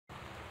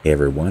Hey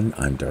everyone,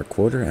 I'm Dark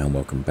Quarter and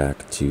welcome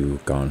back to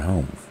Gone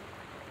Home.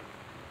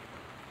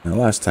 Now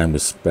last time we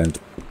spent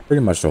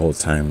pretty much the whole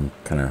time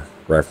kind of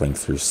rifling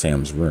through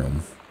Sam's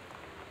room.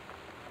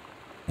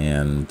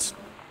 And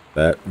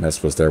that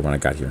mess was there when I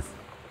got here.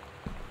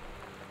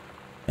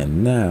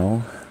 And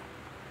now,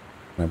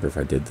 remember if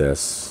I did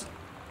this,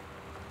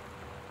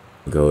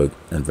 go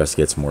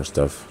investigate some more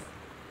stuff.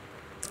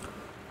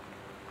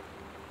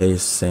 Hey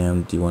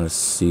Sam, do you want to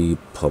see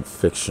Pulp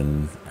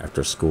Fiction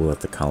after school at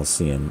the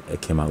Coliseum?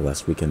 It came out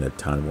last weekend and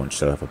Todd won't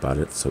shut up about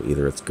it, so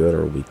either it's good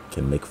or we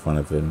can make fun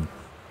of him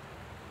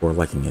for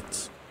liking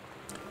it.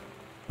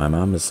 My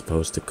mom is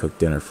supposed to cook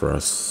dinner for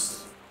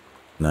us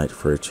tonight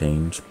for a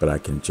change, but I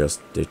can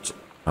just ditch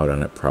out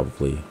on it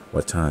probably.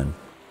 What time?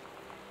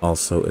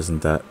 Also,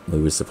 isn't that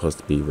movie supposed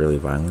to be really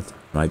violent?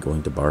 Am I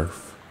going to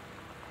barf?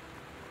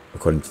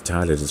 According to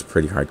Todd, it is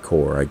pretty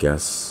hardcore, I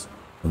guess.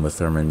 Uma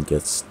Thurman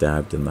gets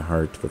stabbed in the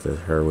heart with a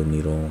heroin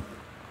needle,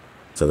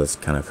 so that's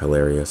kind of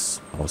hilarious.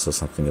 Also,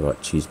 something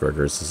about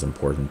cheeseburgers is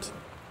important.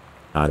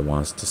 Todd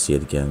wants to see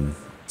it again.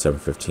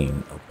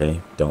 7:15.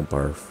 Okay, don't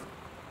barf.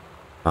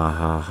 Ha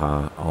ha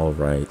ha. All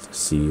right.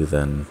 See you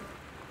then.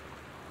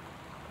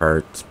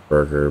 Heart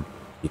burger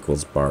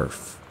equals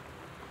barf.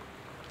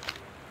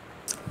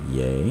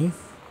 Yay.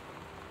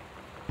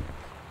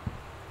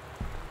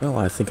 Well,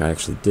 I think I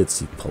actually did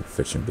see Pulp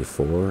Fiction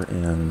before,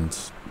 and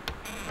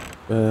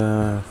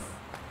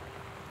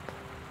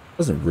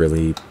wasn't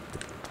really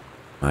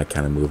my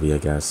kind of movie, I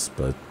guess,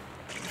 but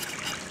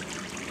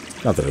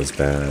not that it was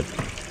bad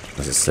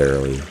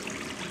necessarily,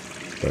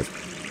 but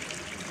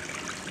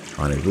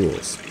on any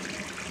rules,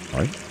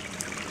 right?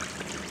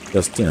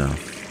 Just, you know,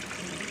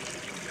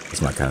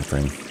 it's my kind of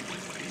thing.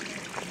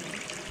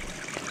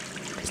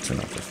 Let's turn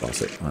off the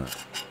faucet. Why not?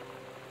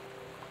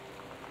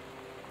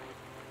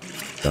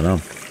 Don't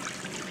know.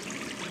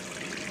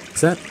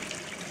 Is that?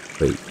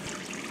 Wait.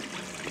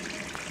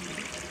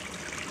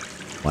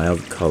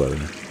 Wild color.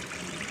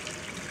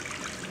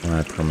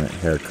 My permanent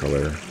hair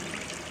color.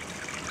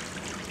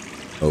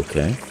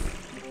 Okay.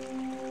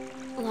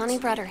 Lonnie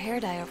brought her hair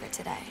dye over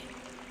today.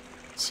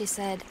 She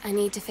said, I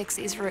need to fix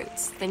these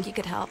roots. Think you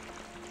could help?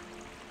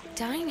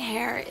 Dyeing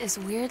hair is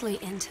weirdly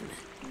intimate.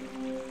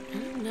 I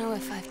don't know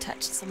if I've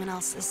touched someone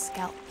else's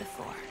scalp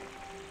before.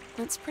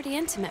 It's pretty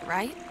intimate,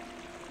 right?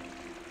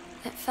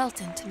 It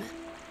felt intimate.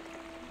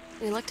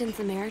 We looked in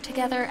the mirror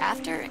together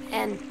after,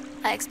 and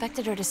I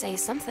expected her to say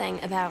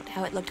something about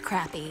how it looked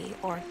crappy,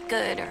 or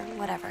good, or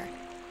whatever.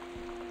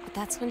 But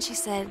that's when she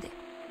said,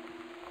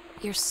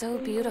 "You're so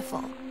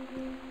beautiful."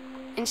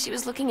 And she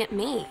was looking at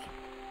me.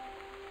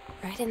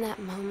 Right in that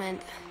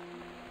moment,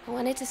 I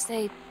wanted to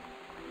say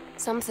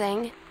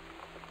something,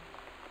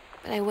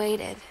 but I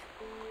waited.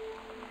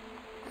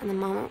 And the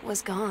moment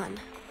was gone.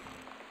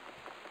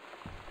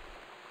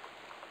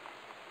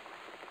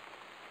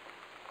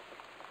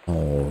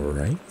 All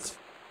right.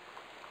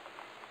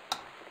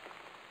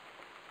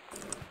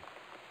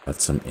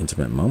 Got some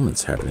intimate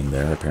moments happening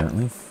there,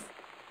 apparently.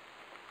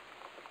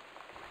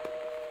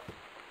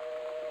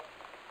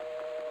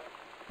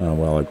 Oh,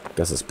 well, I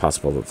guess it's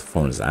possible that the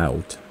phone is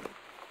out.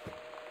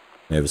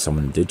 Maybe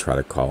someone did try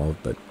to call,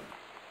 but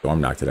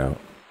Storm knocked it out.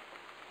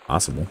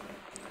 Possible.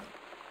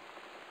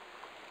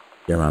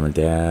 Dear Mom and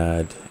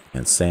Dad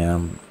and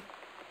Sam,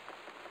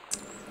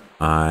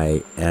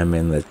 I am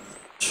in the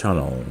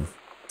channel.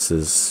 This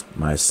is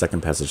my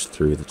second passage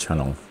through the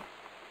channel.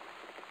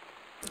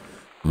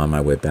 I'm on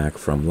my way back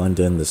from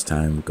London, this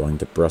time going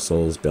to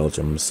Brussels,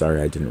 Belgium. Sorry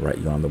I didn't write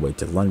you on the way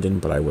to London,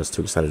 but I was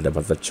too excited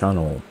about the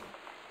channel.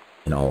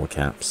 In all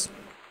caps.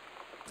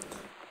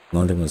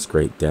 London was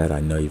great, Dad.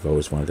 I know you've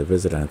always wanted to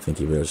visit, and I think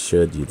you really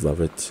should. You'd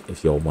love it.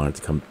 If you all wanted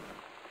to come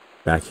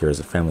back here as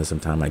a family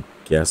sometime, I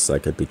guess I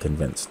could be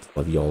convinced.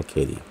 Love you all,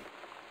 Katie.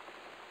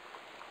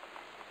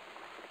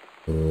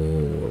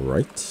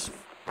 Alright.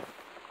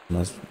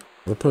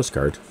 The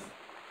postcard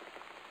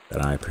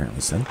that I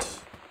apparently sent.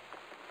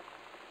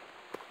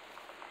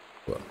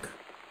 Book.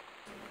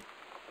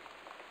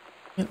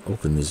 Can't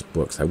open these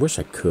books. I wish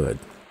I could.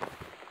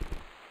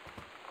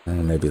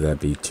 Maybe that'd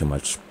be too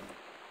much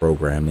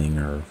programming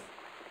or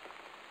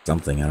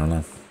something, I don't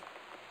know.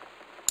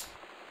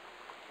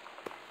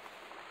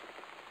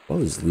 All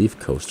these leaf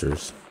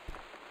coasters.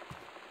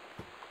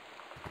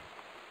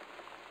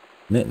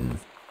 Mitten.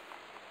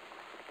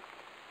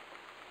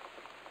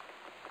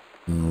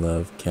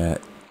 Love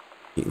cat.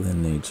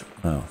 Caitlin age.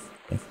 Oh,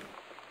 okay.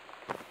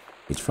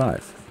 Age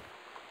 5.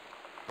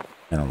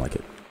 I don't like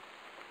it.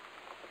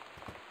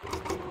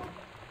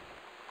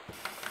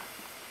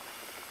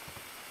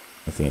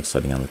 Nothing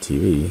exciting on the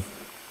TV.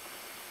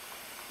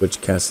 Butch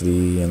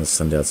Cassidy and the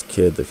Sundance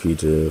Kid, The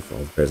Fugitive, All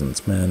the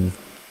President's Men.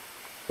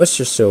 Let's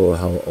just show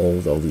how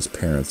old all these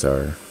parents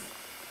are.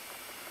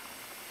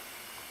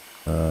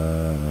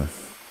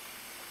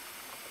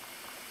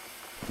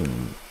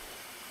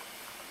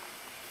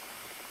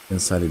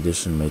 Inside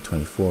Edition, May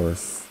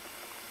 24th.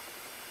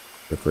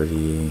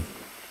 Liberty.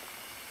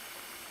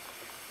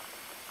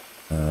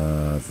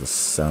 The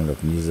Sound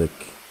of Music.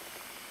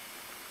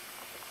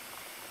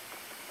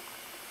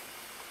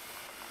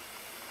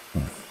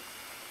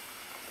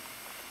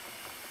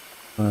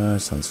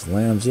 Sons of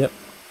Lambs, yep.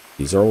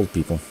 These are old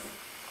people.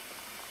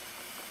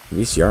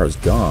 VCR is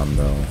gone,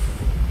 though.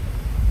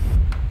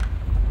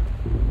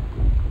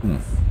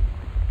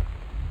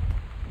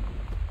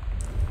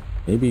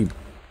 Maybe,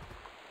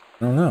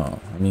 I don't know.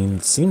 I mean,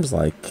 it seems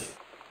like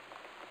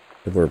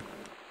they were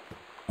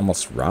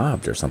almost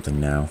robbed or something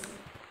now.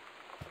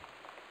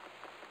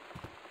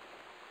 I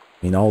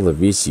mean, all the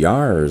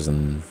VCRs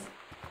and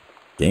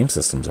game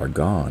systems are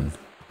gone.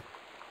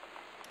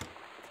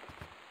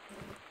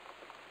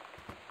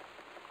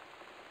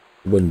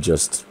 You wouldn't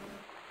just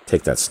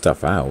take that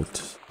stuff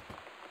out.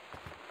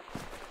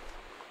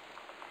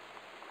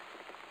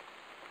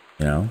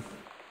 You know?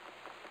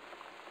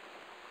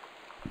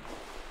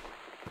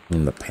 I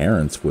mean, the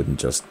parents wouldn't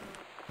just,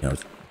 you know,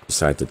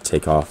 decide to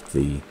take off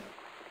the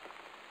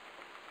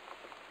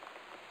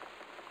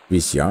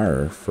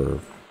VCR for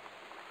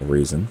a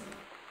reason.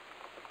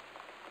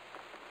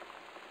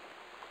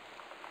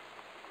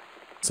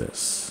 What's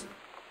this?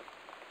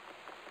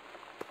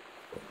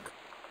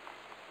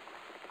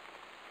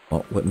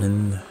 Walt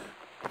Whitman.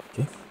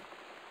 Okay.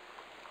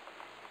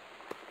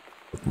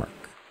 Bookmark.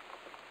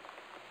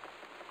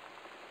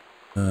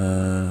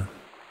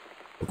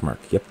 Bookmark.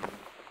 Yep.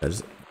 That is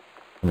it.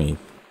 I mean,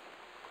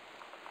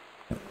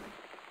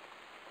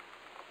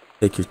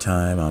 take your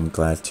time. I'm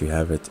glad to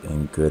have it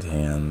in good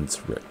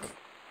hands, Rick.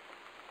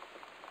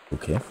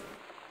 Okay.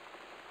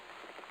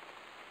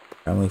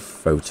 Family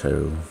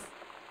photo.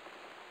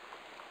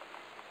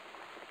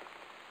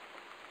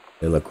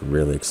 They look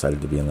really excited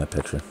to be in that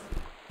picture.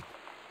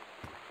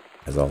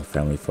 As all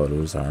family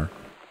photos are.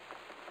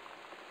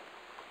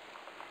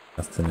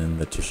 Nothing in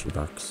the tissue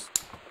box.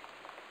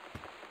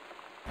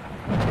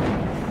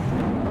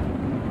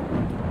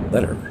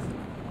 Letter.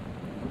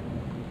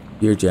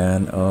 Dear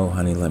Jan, oh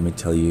honey, let me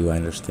tell you, I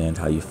understand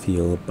how you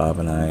feel. Bob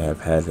and I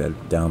have had our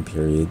down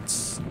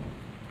periods.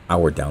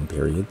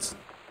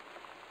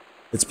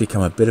 It's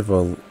become a bit of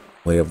a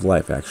way of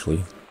life,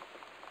 actually.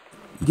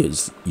 You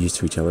get used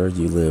to each other,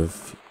 you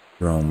live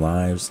your own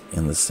lives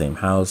in the same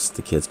house,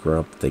 the kids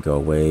grow up, they go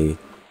away.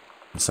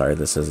 I'm sorry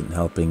this isn't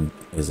helping,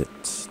 is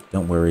it?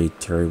 Don't worry,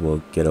 Terry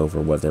will get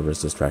over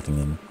whatever's distracting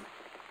him.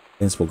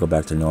 Things will go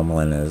back to normal,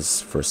 and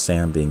as for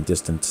Sam being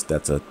distant,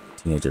 that's a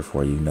teenager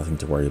for you, nothing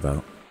to worry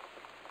about.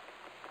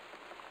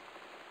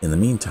 In the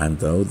meantime,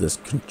 though, this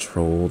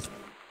controlled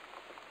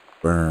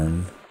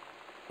burn,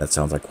 that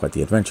sounds like quite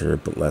the adventure,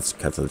 but let's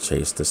cut to the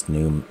chase. This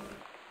new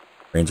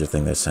Ranger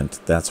thing they sent,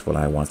 that's what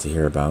I want to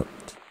hear about.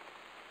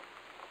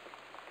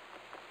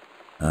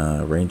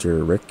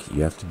 Ranger Rick,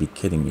 you have to be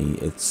kidding me.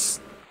 It's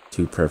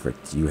too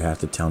perfect. You have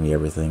to tell me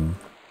everything.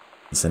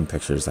 Send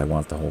pictures. I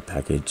want the whole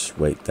package.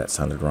 Wait, that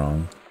sounded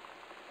wrong.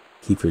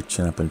 Keep your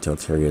chin up until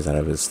Terry is out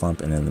of his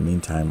slump, and in the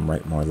meantime,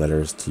 write more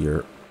letters to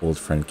your old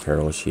friend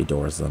Carol. She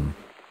adores them.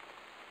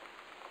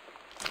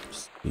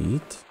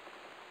 Sweet.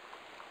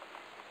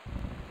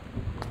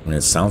 I mean,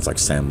 it sounds like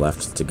Sam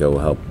left to go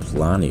help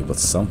Lonnie with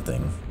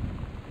something.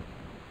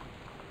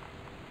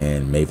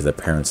 And maybe the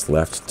parents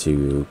left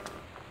to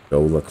go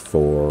look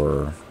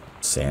for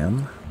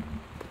Sam?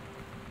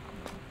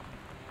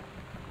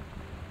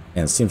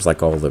 And it seems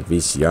like all the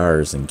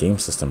VCRs and game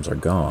systems are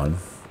gone.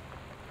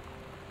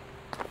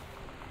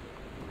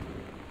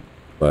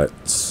 But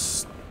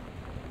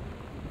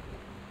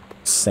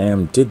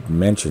Sam did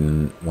mention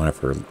in one of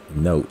her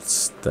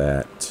notes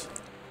that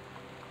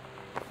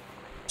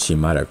she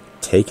might have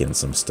taken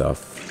some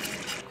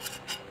stuff.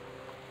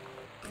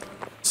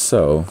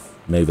 So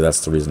maybe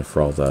that's the reason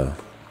for all the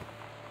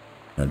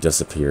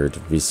disappeared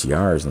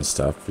VCRs and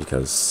stuff,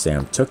 because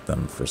Sam took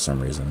them for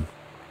some reason.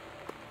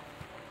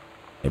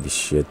 Maybe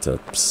she had to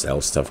sell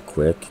stuff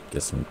quick,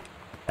 get some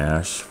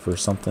cash for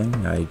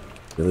something. I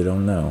really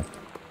don't know.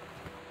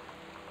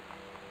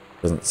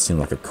 Doesn't seem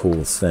like a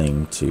cool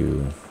thing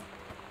to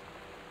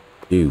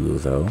do,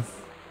 though.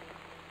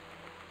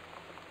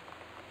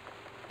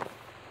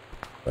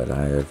 But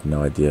I have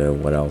no idea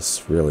what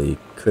else really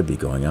could be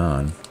going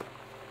on.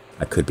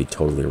 I could be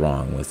totally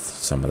wrong with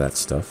some of that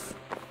stuff.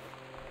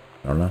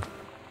 I don't know.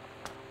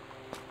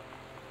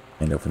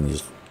 And open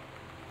these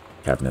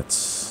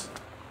cabinets.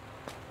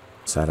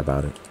 Sad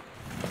about it.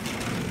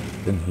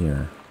 In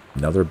here.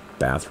 Another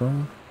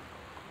bathroom?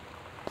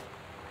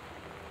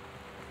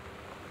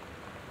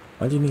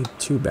 Why do you need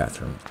 2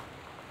 bathrooms?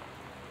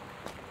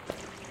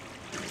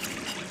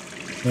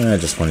 I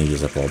just want to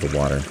use up all the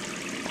water.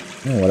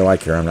 What do I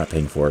care? I'm not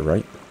paying for it,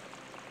 right?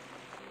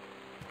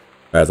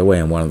 By the way,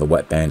 I'm one of the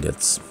wet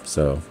bandits,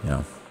 so,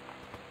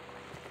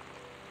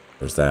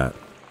 there's that.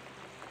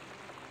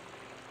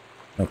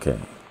 Okay.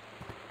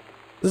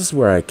 This is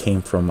where I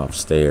came from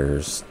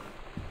upstairs.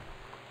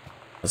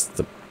 That's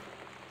the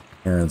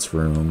parents'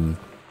 room.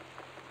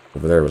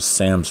 Over there was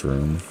Sam's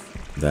room.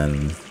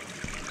 Then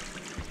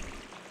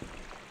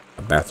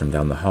a bathroom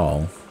down the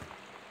hall.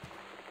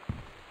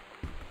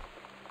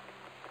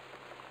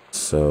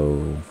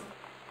 So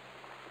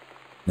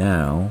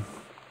now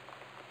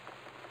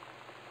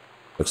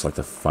looks like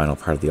the final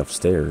part of the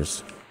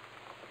upstairs.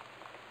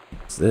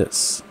 What's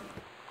this?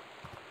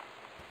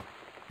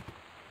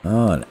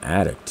 Oh, an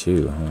attic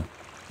too, huh?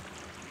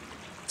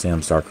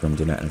 Sam's dark room.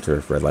 Do not enter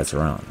if red lights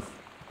are on.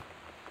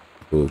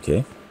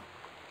 Okay.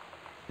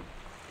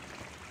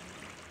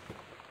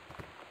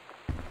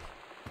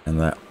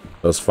 And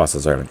those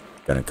fossils are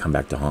gonna come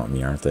back to haunt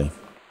me, aren't they?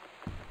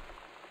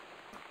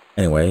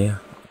 Anyway,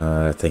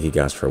 thank you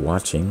guys for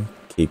watching.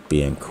 Keep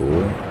being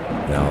cool,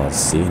 and I'll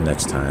see you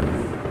next time.